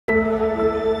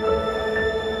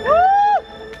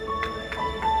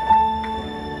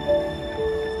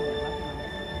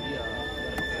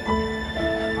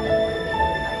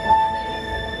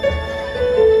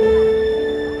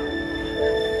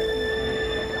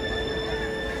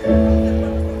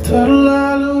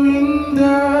terlalu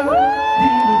indah di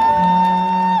depan.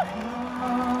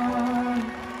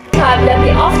 That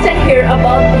we often hear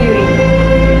about beauty.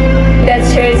 That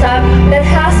stereotype that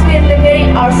has been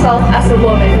limiting ourselves as a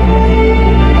woman.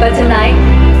 But tonight,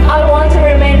 I want to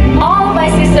remind all my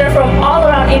sisters from all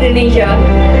around Indonesia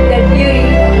that beauty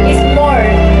is more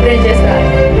than just that.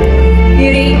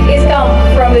 Beauty is come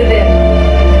from within.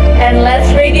 And let's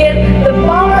radiate the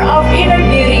power of inner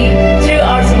beauty through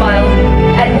our smile.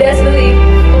 And thus believe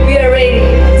we are ready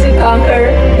to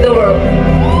conquer the world.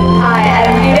 I am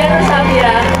Dinda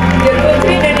Safira, your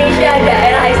Puteri Indonesia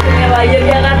Daerah Istimewa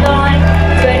Yogyakarta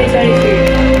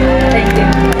 2023. Thank you.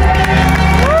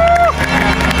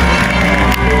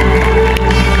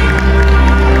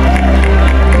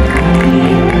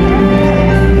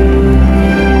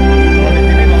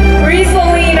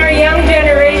 Recently, in our young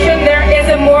generation, there is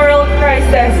a moral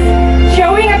crisis,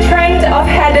 showing a trend of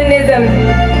hedonism,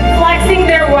 flexing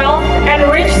their wealth and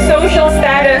rich social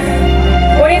status,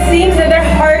 when it seems that their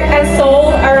heart and soul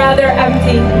are rather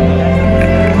empty.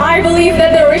 I believe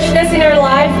that the richness in our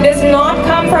life does not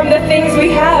come from the things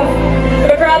we have,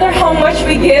 but rather how much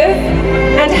we give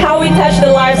and how we touch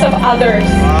the lives of others.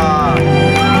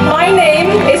 My name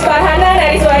is Farhana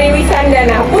Nariswari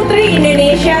Wisandana, Puteri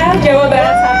Indonesia, Jawa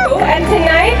Barat 1, and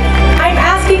tonight I'm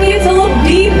asking you to look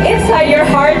deep inside your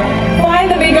heart,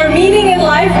 find the bigger meaning in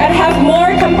life, and have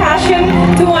more compassion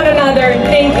to one another.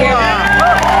 Thank you.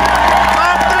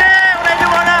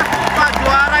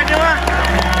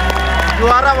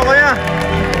 Juara pokoknya.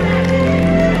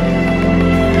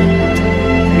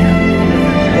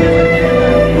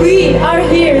 We are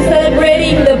here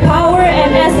celebrating the power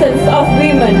and essence of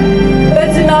women.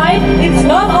 But tonight, it's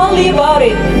not only about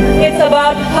it. It's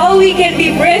about how we can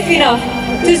be brave enough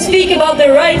to speak about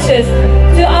the righteous,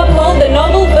 to uphold the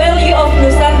noble value of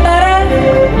Nusantara,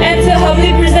 and to humbly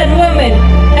present women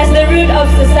as the root of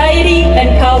society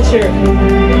and culture.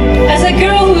 As a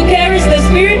girl who carries the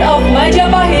spirit of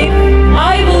Majapahit,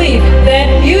 I believe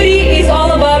that beauty is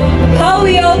all about how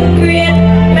we all create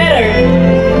better.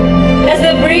 As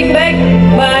the Bring Back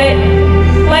by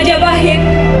Majapahit,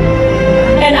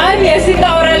 and I'm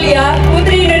Yasinta Aurelia,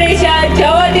 Puteri Indonesia,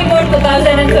 Jawa Timur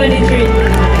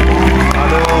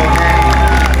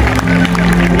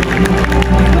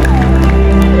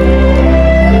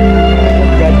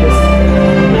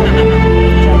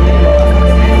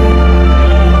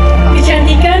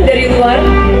Kecantikan dari luar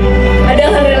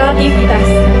adalah relativitas.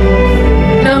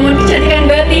 Namun kecantikan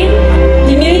batin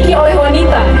dimiliki oleh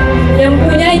wanita yang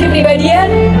punya kepribadian,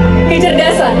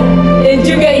 kecerdasan, dan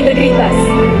juga integritas.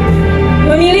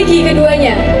 Memiliki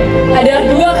keduanya adalah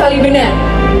dua kali benar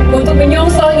untuk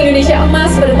menyongsong Indonesia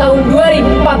emas pada tahun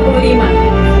 2045.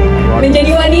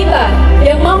 Menjadi wanita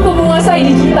yang mampu menguasai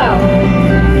digital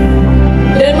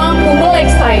dan mampu melek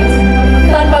sains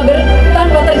tanpa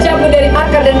tercampur dari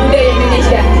akar dan budaya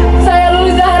Indonesia. Saya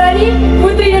Lulu Zaharani,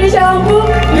 Puteri Indonesia Lampung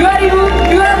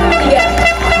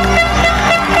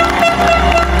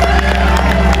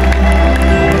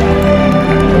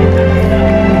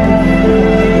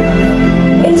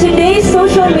 2023. In today's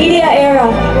social media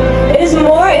era, it is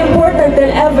more important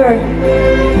than ever.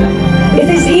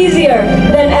 It is easier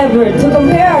than ever to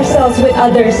compare ourselves with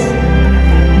others.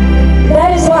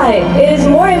 That is why it is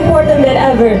more important than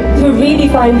ever to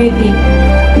redefine beauty.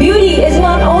 Beauty is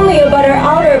not only about our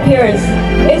outer appearance,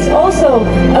 it's also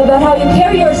about how you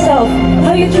carry yourself,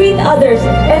 how you treat others,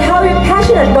 and how you're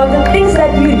passionate about the things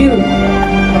that you do.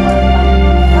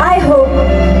 I hope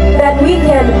that we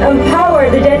can empower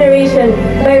the generation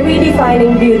by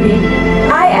redefining beauty.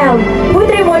 I am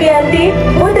Putri Modianti,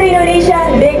 Puteri Indonesia,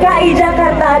 DKI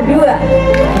Jakarta 2.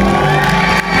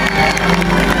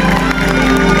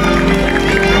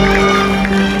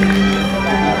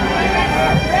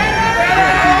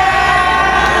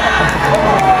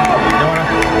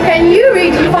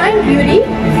 Beauty?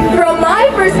 From my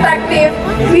perspective,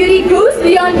 beauty goes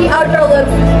beyond the outer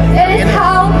looks. It is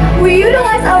how we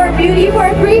utilize our beauty for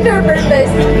a greater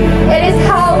purpose. It is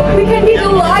how we can be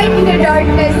the light in the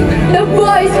darkness, the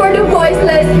voice for the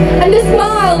voiceless, and the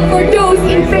smile for those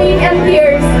in pain and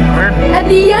tears. At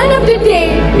the end of the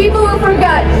day, people will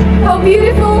forget how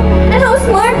beautiful and how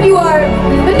smart